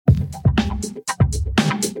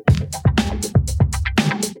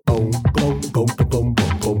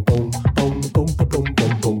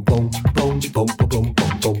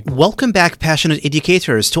Welcome back, passionate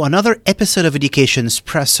educators, to another episode of Education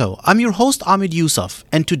Espresso. I'm your host, Ahmed Yusuf,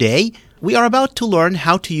 and today we are about to learn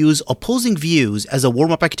how to use opposing views as a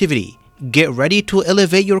warm-up activity. Get ready to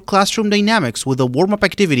elevate your classroom dynamics with a warm-up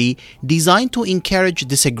activity designed to encourage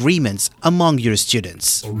disagreements among your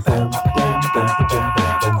students.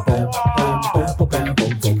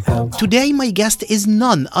 Today, my guest is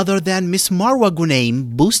none other than Miss Marwa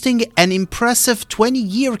Ghunaim, boasting an impressive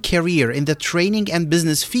 20-year career in the training and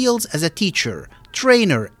business fields as a teacher,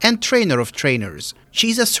 trainer, and trainer of trainers. She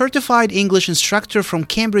is a certified English instructor from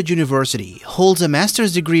Cambridge University, holds a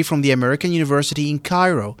master's degree from the American University in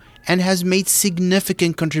Cairo, and has made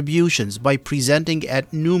significant contributions by presenting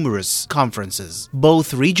at numerous conferences,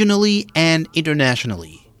 both regionally and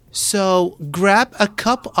internationally. So, grab a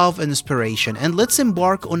cup of inspiration and let's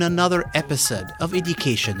embark on another episode of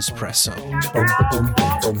Education Espresso.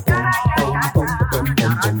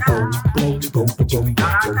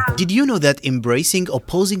 Did you know that embracing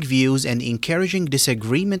opposing views and encouraging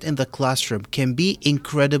disagreement in the classroom can be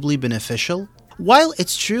incredibly beneficial? While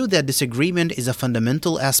it's true that disagreement is a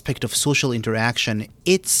fundamental aspect of social interaction,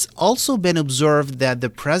 it's also been observed that the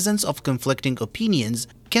presence of conflicting opinions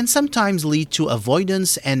can sometimes lead to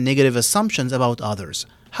avoidance and negative assumptions about others.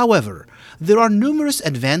 However, there are numerous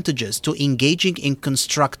advantages to engaging in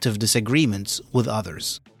constructive disagreements with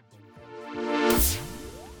others.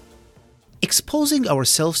 Exposing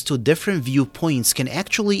ourselves to different viewpoints can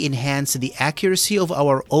actually enhance the accuracy of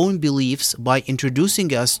our own beliefs by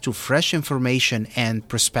introducing us to fresh information and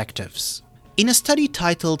perspectives. In a study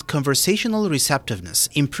titled Conversational Receptiveness: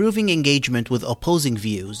 Improving Engagement with Opposing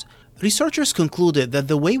Views, researchers concluded that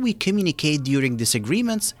the way we communicate during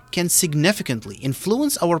disagreements can significantly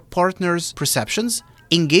influence our partner's perceptions,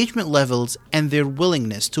 engagement levels, and their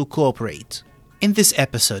willingness to cooperate. In this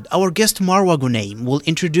episode, our guest Marwa Ghunaim will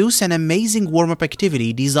introduce an amazing warm-up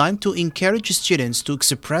activity designed to encourage students to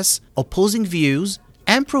express opposing views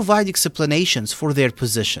and provide explanations for their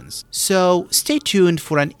positions. So, stay tuned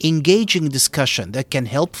for an engaging discussion that can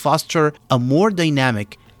help foster a more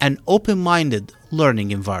dynamic and open-minded learning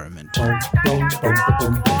environment.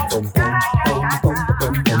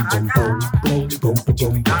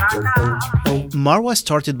 Marwa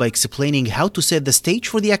started by explaining how to set the stage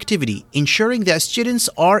for the activity, ensuring that students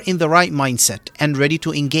are in the right mindset and ready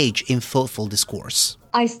to engage in thoughtful discourse.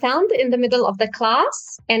 I stand in the middle of the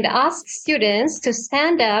class and ask students to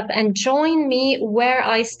stand up and join me where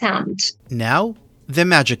I stand. Now, the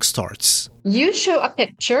magic starts. You show a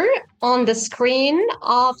picture on the screen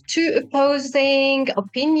of two opposing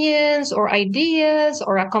opinions or ideas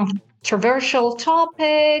or a controversial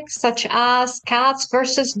topic, such as cats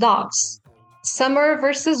versus dogs, summer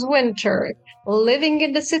versus winter, living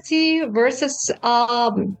in the city versus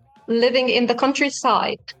living in the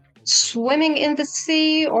countryside, swimming in the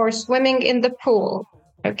sea or swimming in the pool.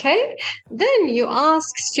 Okay, then you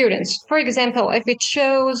ask students, for example, if it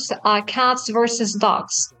shows cats versus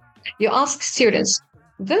dogs, you ask students,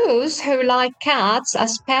 those who like cats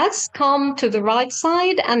as pets come to the right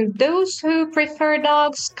side and those who prefer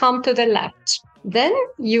dogs come to the left. Then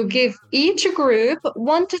you give each group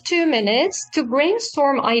 1 to 2 minutes to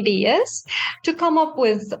brainstorm ideas, to come up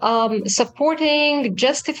with supporting,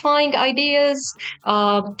 justifying ideas,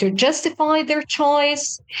 to justify their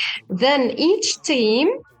choice. Then each team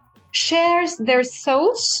shares their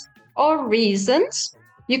thoughts or reasons.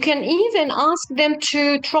 You can even ask them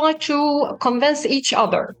to try to convince each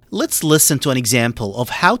other. Let's listen to an example of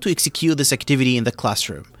how to execute this activity in the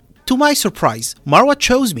classroom. To my surprise, Marwa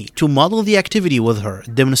chose me to model the activity with her,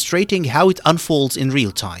 demonstrating how it unfolds in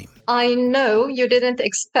real time. I know you didn't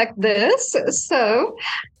expect this, so,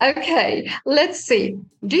 okay, let's see.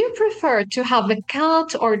 Do you prefer to have a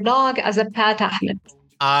cat or dog as a pet, Ahmed?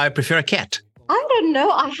 I prefer a cat. I don't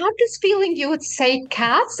know. I had this feeling you would say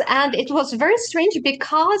cats, and it was very strange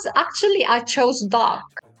because actually I chose dog.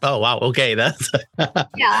 Oh, wow. Okay. That's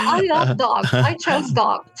Yeah, I love dog. I chose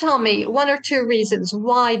dog. Tell me 1 or 2 reasons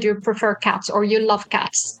why do you prefer cats or you love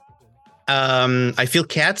cats? I feel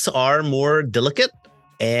cats are more delicate,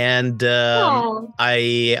 and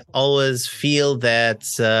I always feel that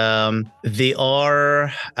they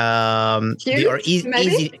are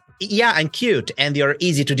easy. Yeah, and cute, and they are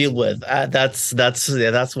easy to deal with. That's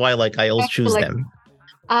why I always choose them.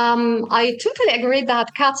 I totally agree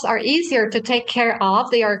that cats are easier to take care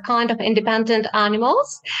of. They are kind of independent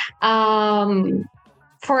animals.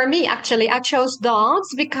 For me, actually, I chose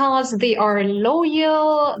dogs because they are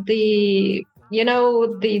loyal. They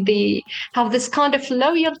they have this kind of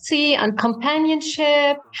loyalty and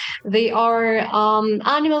companionship. They are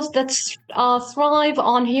animals that thrive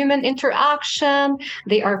on human interaction.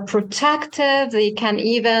 They are protective. They can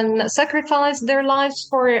even sacrifice their lives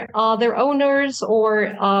for their owners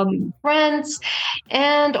or friends.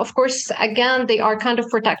 And of course, again, they are kind of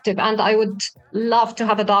protective. And I would love to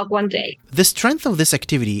have a dog one day. The strength of this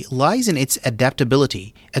activity lies in its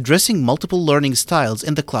adaptability, addressing multiple learning styles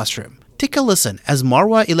in the classroom. Take a listen as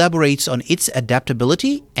Marwa elaborates on its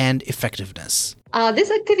adaptability and effectiveness.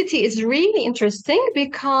 This activity is really interesting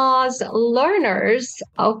because learners,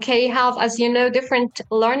 have, as you know, different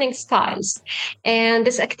learning styles. And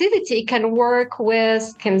this activity can work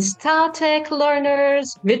with kinesthetic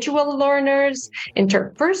learners, visual learners,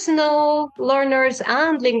 interpersonal learners,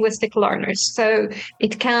 and linguistic learners. So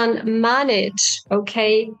it can manage,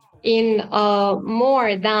 in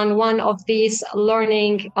more than one of these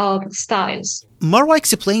learning styles. Marwa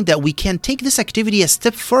explained that we can take this activity a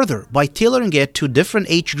step further by tailoring it to different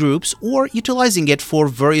age groups or utilizing it for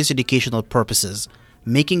various educational purposes,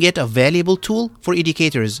 making it a valuable tool for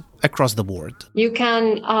educators across the board. You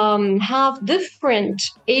can have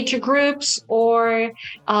different age groups or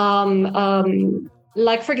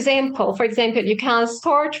for example, you can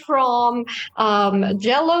start from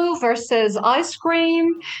Jello versus ice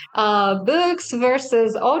cream, books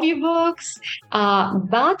versus audiobooks,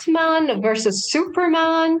 Batman versus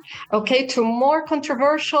Superman, to more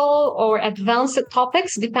controversial or advanced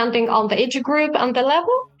topics depending on the age group and the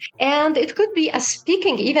level. And it could be a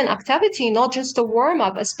speaking even activity, not just a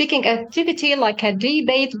warm-up, a speaking activity like a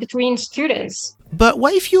debate between students. But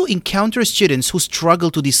what if you encounter students who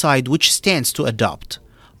struggle to decide which stance to adopt?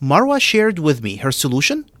 Marwa shared with me her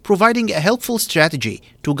solution, providing a helpful strategy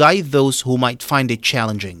to guide those who might find it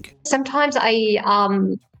challenging. Sometimes I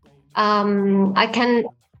can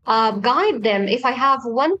guide them. If I have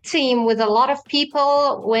one team with a lot of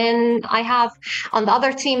people, when I have on the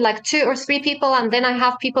other team like 2 or 3 people, and then I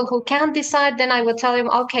have people who can't decide, then I would tell them,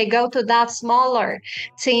 go to that smaller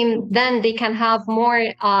team. Then they can have more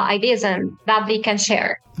ideas and that they can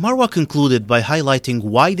share. Marwa concluded by highlighting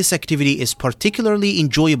why this activity is particularly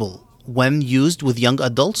enjoyable when used with young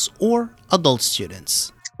adults or adult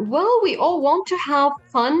students. Well, we all want to have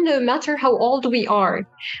fun no matter how old we are.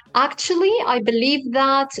 Actually, I believe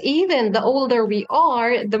that even the older we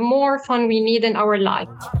are, the more fun we need in our life.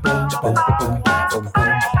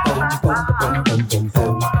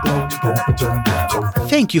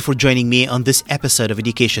 Thank you for joining me on this episode of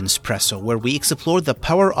Education Espresso, where we explore the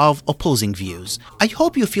power of opposing views. I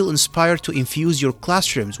hope you feel inspired to infuse your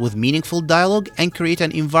classrooms with meaningful dialogue and create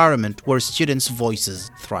an environment where students' voices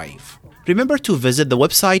thrive. Remember to visit the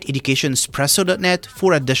website educationespresso.net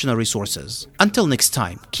for additional resources. Until next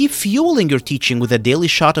time, keep fueling your teaching with a daily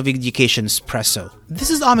shot of Education Espresso.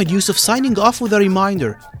 This is Ahmed Yusuf signing off with a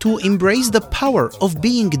reminder to embrace the power of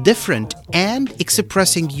being different and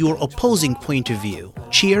expressing your opposing point of view.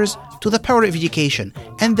 Cheers to the power of education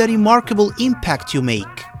and the remarkable impact you make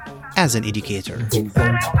as an educator.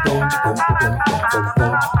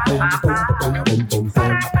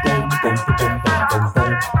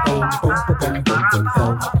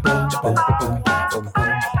 Thank you.